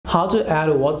How to add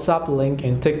a WhatsApp link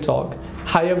in TikTok.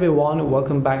 Hi everyone,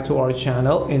 welcome back to our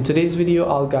channel. In today's video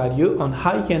I'll guide you on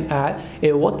how you can add a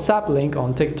WhatsApp link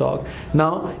on TikTok.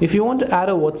 Now if you want to add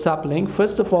a WhatsApp link,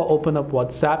 first of all open up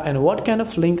WhatsApp, and what kind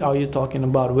of link are you talking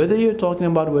about? Whether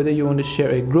you want to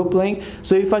share a group link.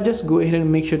 So if I just go ahead and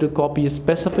make sure to copy a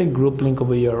specific group link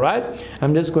over here, right?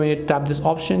 I'm just going to tap this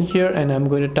option here and I'm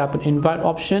going to tap an invite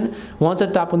option. Once I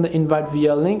tap on the invite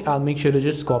via link, I'll make sure to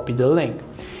just copy the link.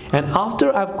 And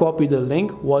after I've copied the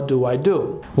link, what do?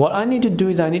 What I need to do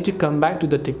is I need to come back to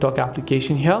the TikTok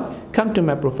application here, come to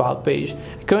my profile page.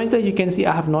 Currently you can see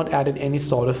I have not added any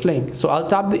sort of link. So I'll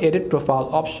tap the edit profile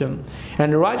option,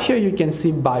 and right here you can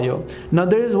see bio. Now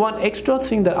there is one extra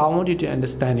thing that I want you to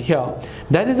understand here.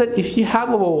 That is that if you have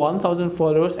over 1,000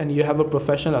 followers and you have a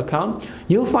professional account,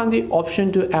 you'll find the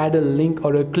option to add a link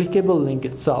or a clickable link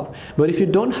itself. But if you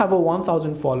don't have a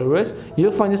 1,000 followers,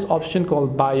 you'll find this option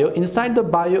called bio. Inside the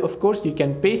bio, of course you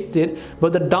can paste it,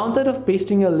 but the downside of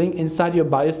pasting a link inside your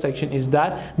bio section is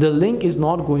that the link is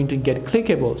not going to get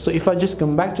clickable. So if I just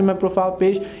come back to my profile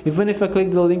page, even if I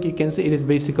click the link, you can see it is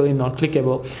basically not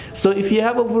clickable. So if you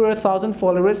have over 1,000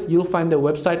 followers, you'll find the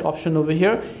website option over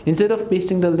here. Instead of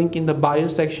pasting the link in the bio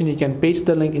section, you can paste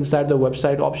the link inside the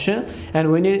website option,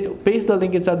 and when you paste the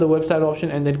link inside the website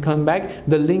option and then come back,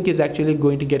 the link is actually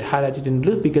going to get highlighted in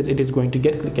blue because it is going to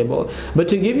get clickable. But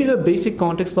to give you a basic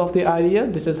context of the idea,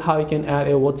 this is how you can add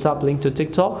a WhatsApp link to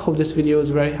TikTok. Hope this video is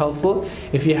very helpful.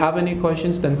 If you have any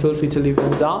questions, then feel free to leave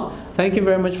them down. Thank you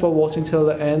very much for watching till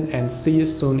the end, and see you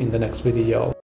soon in the next video.